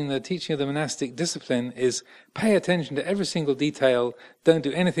teaching, the teaching of the monastic discipline, is pay attention to every single detail, don't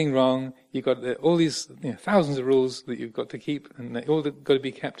do anything wrong, you've got all these thousands of rules that you've got to keep, and they all got to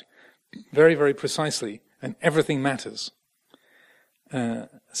be kept very, very precisely, and everything matters.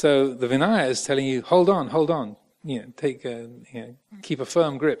 So the Vinaya is telling you, hold on, keep a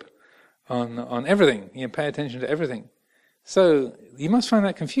firm grip on everything, pay attention to everything. So you must find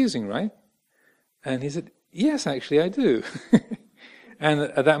that confusing, right? And he said, yes, actually I do. And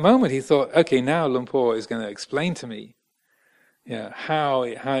at that moment he thought, okay, now Luang Por is going to explain to me how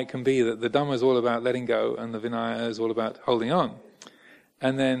it can be that the Dhamma is all about letting go and the Vinaya is all about holding on.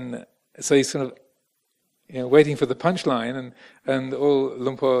 And then, so he's sort of waiting for the punchline, and all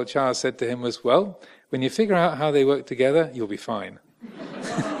Luang Por Chah said to him was, well, when you figure out how they work together, you'll be fine.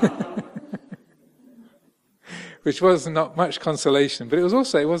 Which was not much consolation, but it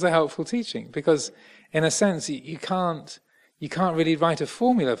was a helpful teaching, because in a sense you can't really write a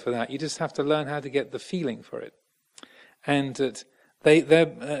formula for that. You just have to learn how to get the feeling for it. And that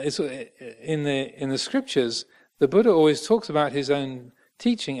in the scriptures, the Buddha always talks about his own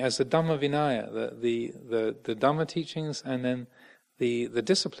teaching as the Dhamma Vinaya, the Dhamma teachings, and then the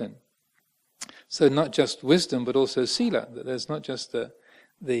discipline. So not just wisdom, but also sila. That there's not just the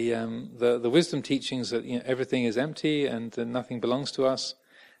wisdom teachings that everything is empty and nothing belongs to us,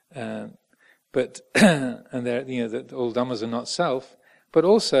 but and that all dhammas are not self, but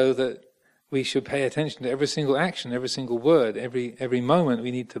also that we should pay attention to every single action, every single word, every moment.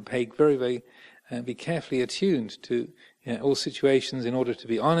 We need to pay very, very be carefully attuned to all situations in order to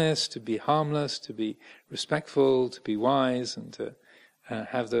be honest, to be harmless, to be respectful, to be wise, and to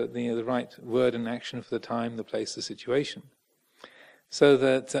have the right word and action for the time, the place, the situation. So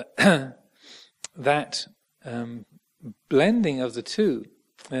that that blending of the two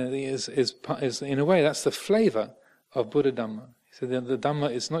is in a way, that's the flavor of Buddha Dhamma. So the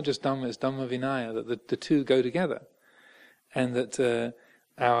Dhamma is not just Dhamma, it's Dhamma Vinaya, that the two go together. And that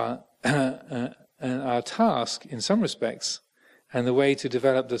our task, in some respects, and the way to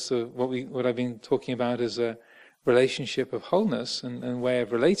develop this, what I've been talking about as a relationship of wholeness and way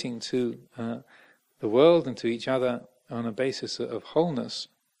of relating to the world and to each other on a basis of wholeness,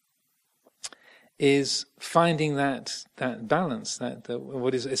 is finding that balance,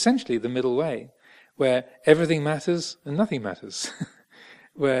 what is essentially the middle way, where everything matters and nothing matters.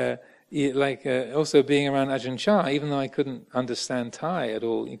 Where, also being around Ajahn Chah, even though I couldn't understand Thai at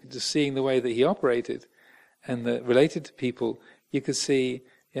all, just seeing the way that he operated and related to people, you could see,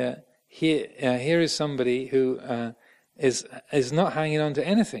 here is somebody who is not hanging on to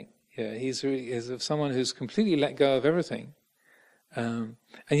anything. He's someone who's completely let go of everything, and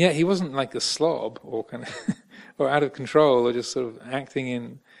yet he wasn't like a slob or kind of or out of control or just sort of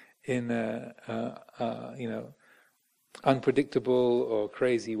acting in unpredictable or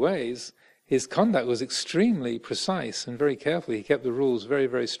crazy ways. His conduct was extremely precise and very careful. He kept the rules very,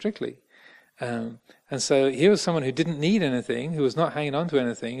 very strictly, and so he was someone who didn't need anything, who was not hanging on to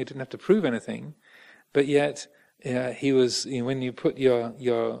anything, who didn't have to prove anything, but yet. He was. When you put your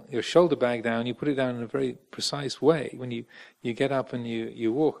shoulder bag down, you put it down in a very precise way. When you get up and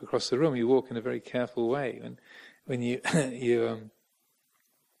you walk across the room, you walk in a very careful way. And when he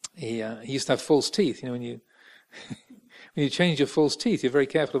used to have false teeth. When you change your false teeth, you're very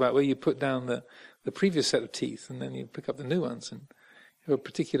careful about where you put down the previous set of teeth, and then you pick up the new ones. And you have a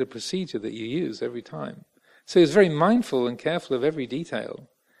particular procedure that you use every time. So he was very mindful and careful of every detail.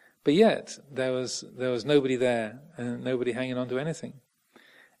 But yet, there was nobody there, and nobody hanging on to anything.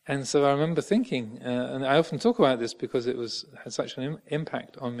 And so I remember thinking, and I often talk about this because it had such an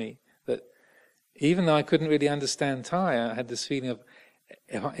impact on me, that even though I couldn't really understand Thai, I had this feeling of,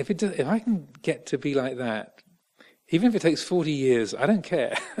 if I can get to be like that, even if it takes 40 years, I don't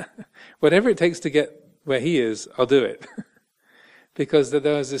care. Whatever it takes to get where he is, I'll do it. Because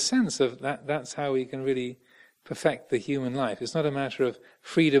there was a sense of that's how we can really perfect the human life. It's not a matter of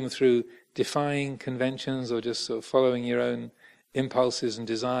freedom through defying conventions or just sort of following your own impulses and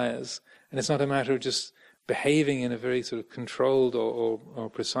desires. And it's not a matter of just behaving in a very sort of controlled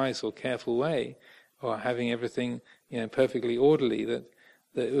or precise or careful way, or having everything perfectly orderly. That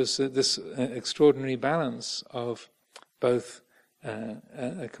it was this extraordinary balance of both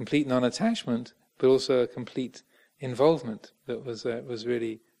a complete non-attachment, but also a complete involvement that was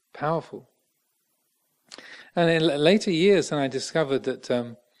really powerful. And in later years, then I discovered that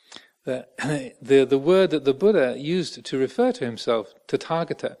the word that the Buddha used to refer to himself,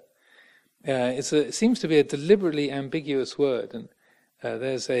 Tathagata, it seems to be a deliberately ambiguous word. And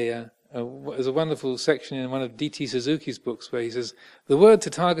there's a there's a wonderful section in one of D.T. Suzuki's books where he says, the word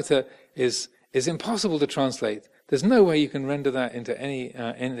Tathagata is impossible to translate. There's no way you can render that into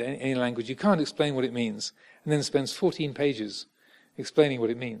any language. You can't explain what it means. And then spends 14 pages explaining what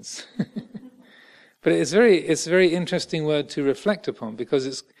it means. But it's a very interesting word to reflect upon because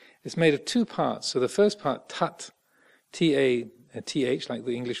it's made of two parts. So the first part, tat, T-A-T-H, like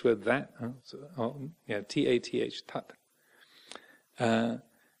the English word that, T-A-T-H, tat,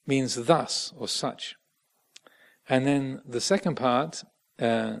 means thus or such. And then the second part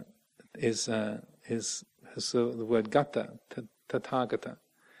is the word gata, tathagata.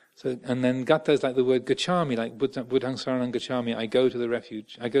 So, and then gata is like the word gacchami, like buddhang saranang gacchami, I go to the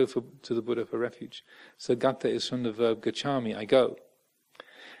refuge, I go to the Buddha for refuge. So gata is from the verb gacchami, I go.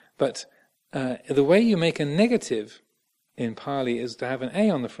 But the way you make a negative in Pali is to have an A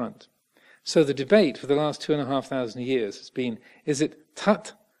on the front. So the debate for the last 2,500 years has been, is it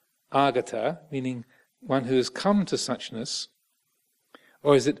tat agata, meaning one who has come to suchness,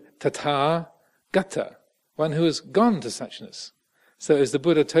 or is it tata gata, one who has gone to suchness? So is the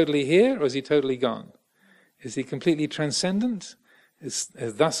Buddha totally here, or is he totally gone? Is he completely transcendent? Is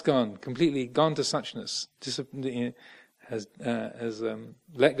thus gone, completely gone to suchness, has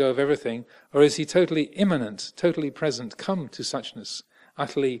let go of everything, or is he totally immanent, totally present, come to suchness,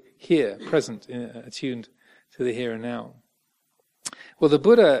 utterly here, present, attuned to the here and now? Well, the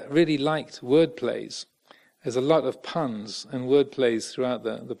Buddha really liked word plays. There's a lot of puns and word plays throughout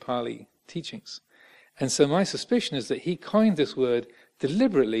the Pali teachings. And so my suspicion is that he coined this word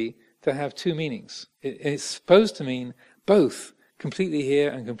deliberately to have two meanings. It's supposed to mean both completely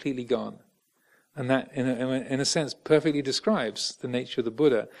here and completely gone. And that, in a sense, perfectly describes the nature of the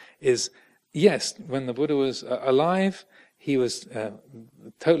Buddha. Is, yes, when the Buddha was alive, he was a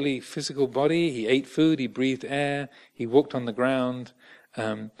totally physical body, he ate food, he breathed air, he walked on the ground,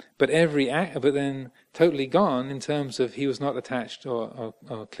 but then totally gone in terms of he was not attached or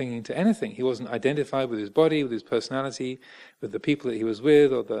clinging to anything. He wasn't identified with his body, with his personality, with the people that he was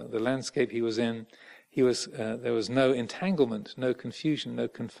with, or the landscape he was in. There was no entanglement, no confusion, no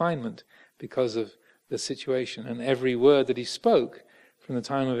confinement because of the situation. And every word that he spoke from the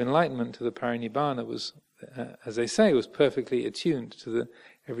time of enlightenment to the parinibbana was, as they say, was perfectly attuned to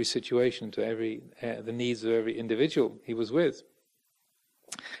every situation, to the needs of every individual he was with,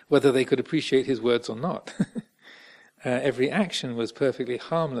 whether they could appreciate his words or not. Every action was perfectly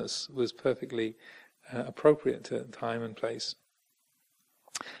harmless, was perfectly appropriate to time and place.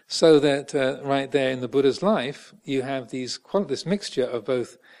 So that right there in the Buddha's life, you have this mixture of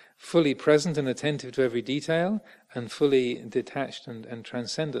both fully present and attentive to every detail, and fully detached and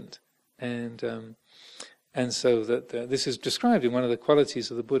transcendent. And so that this is described in one of the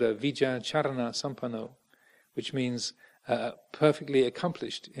qualities of the Buddha, Vijja Charana Sampanno, which means perfectly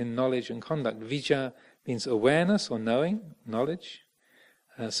accomplished in knowledge and conduct. Vijja means awareness or knowing, knowledge.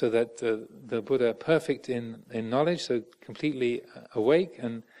 So that the Buddha perfect in knowledge, so completely awake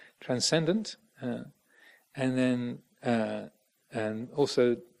and transcendent, and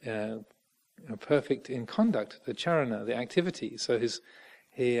also perfect in conduct, the charana, the activity. So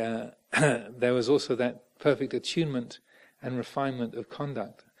there was also that perfect attunement and refinement of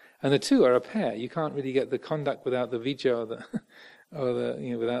conduct, and the two are a pair. You can't really get the conduct without the vijja,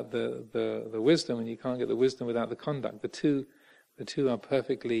 without the wisdom, and you can't get the wisdom without the conduct. The two are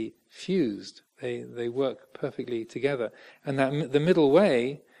perfectly fused. They work perfectly together. And that the middle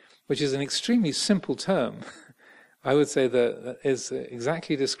way, which is an extremely simple term, I would say that is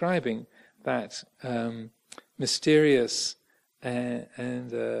exactly describing that mysterious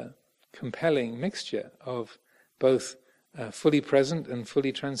and compelling mixture of both fully present and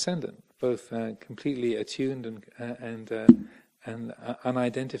fully transcendent, both completely attuned and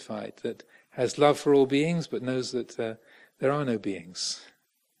unidentified, that has love for all beings but knows that there are no beings.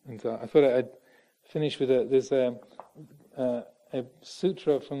 And I thought I'd finish with there's a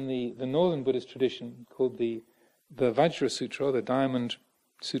sutra from the northern Buddhist tradition called the Vajra Sutra, or the Diamond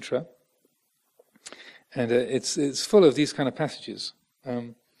Sutra, and it's full of these kind of passages.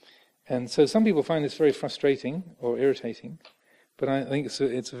 And so some people find this very frustrating or irritating, but I think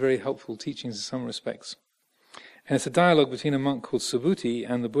it's a very helpful teaching in some respects. And it's a dialogue between a monk called Subhuti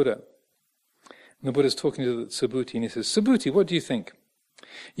and the Buddha. And the Buddha's talking to Subhuti, and he says, Subhuti, what do you think?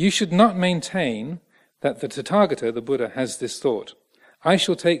 You should not maintain that the Tathagata, the Buddha, has this thought: I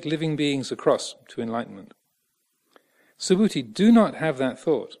shall take living beings across to enlightenment. Subhuti, do not have that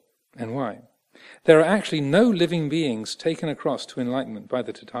thought. And why? There are actually no living beings taken across to enlightenment by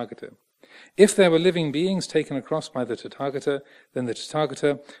the Tathagata. If there were living beings taken across by the Tathagata, then the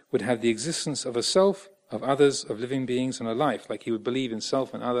Tathagata would have the existence of a self, of others, of living beings, and a life, like he would believe in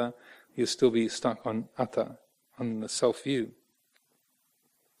self and other, You'll still be stuck on atta, on the self-view.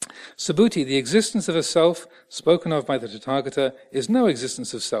 Subhuti, the existence of a self spoken of by the Tathagata, is no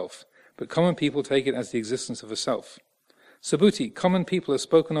existence of self, but common people take it as the existence of a self. Subhuti, common people are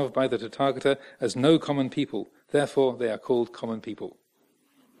spoken of by the Tathagata as no common people, therefore they are called common people.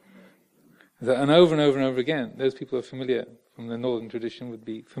 And over and over and over again, those people are familiar, from the northern tradition, would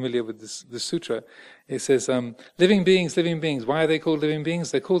be familiar with this sutra. It says, living beings, why are they called living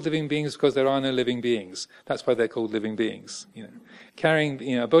beings? They're called living beings because there are no living beings. That's why they're called living beings.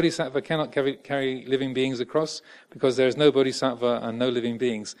 Carrying, a bodhisattva cannot carry living beings across because there is no bodhisattva and no living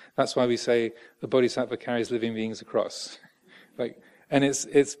beings. That's why we say the bodhisattva carries living beings across. And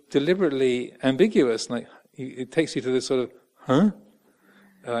it's deliberately ambiguous. It takes you to this sort of,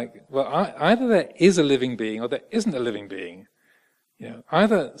 either there is a living being or there isn't a living being.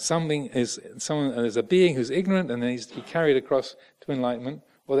 Either there's a being who's ignorant and needs to be carried across to enlightenment,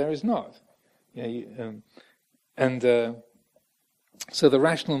 or there is not. So the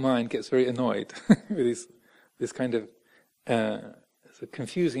rational mind gets very annoyed with this kind of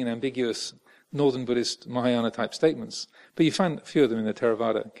confusing and ambiguous Northern Buddhist Mahayana type statements. But you find a few of them in the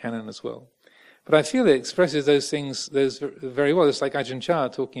Theravada canon as well. But I feel it expresses those things very well. It's like Ajahn Chah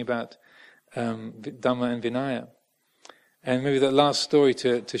talking about Dhamma and Vinaya. And maybe that last story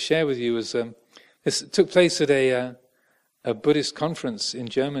to share with you was, this took place at a Buddhist conference in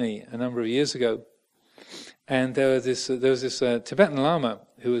Germany a number of years ago. And there was this Tibetan Lama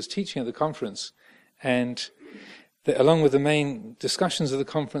who was teaching at the conference. And along with the main discussions of the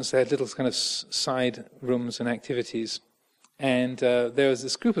conference, they had little kind of side rooms and activities. And there was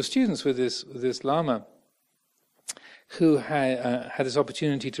this group of students with this Lama who had this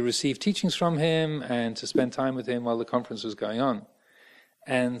opportunity to receive teachings from him and to spend time with him while the conference was going on.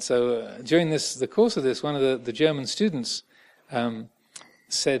 And so during the course of this, one of the German students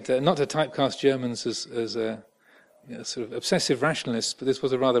said, not to typecast Germans as sort of obsessive rationalists, but this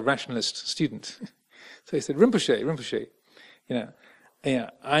was a rather rationalist student. So he said, Rinpoche,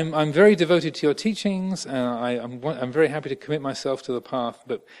 I'm very devoted to your teachings, and I'm very happy to commit myself to the path.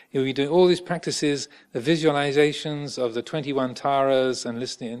 But you're doing all these practices, the visualizations of the 21 Taras, and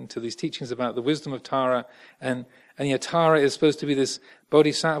listening to these teachings about the wisdom of Tara, and Tara is supposed to be this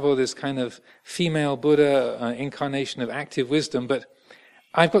bodhisattva, this kind of female Buddha incarnation of active wisdom. But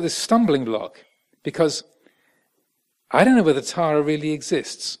I've got this stumbling block because I don't know whether Tara really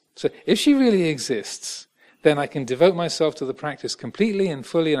exists. So if she really exists, then I can devote myself to the practice completely and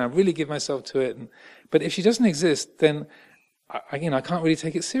fully, and I really give myself to it. But if she doesn't exist, then I can't really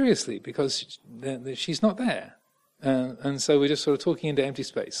take it seriously because she's not there. And so we're just sort of talking into empty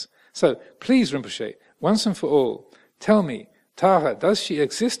space. So please, Rinpoche, once and for all, tell me, Tara, does she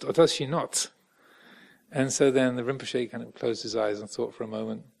exist or does she not? And so then the Rinpoche kind of closed his eyes and thought for a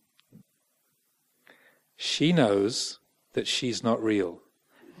moment. She knows that she's not real.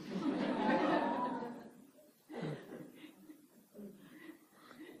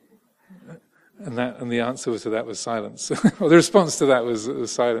 And the answer to that was silence. Well, the response to that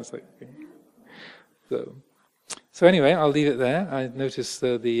was silence. So anyway, I'll leave it there. I noticed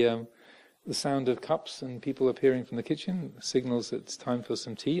the sound of cups and people appearing from the kitchen signals that it's time for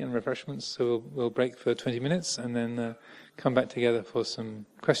some tea and refreshments. So we'll break for 20 minutes and then come back together for some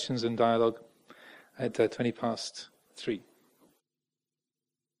questions and dialogue at 3:20.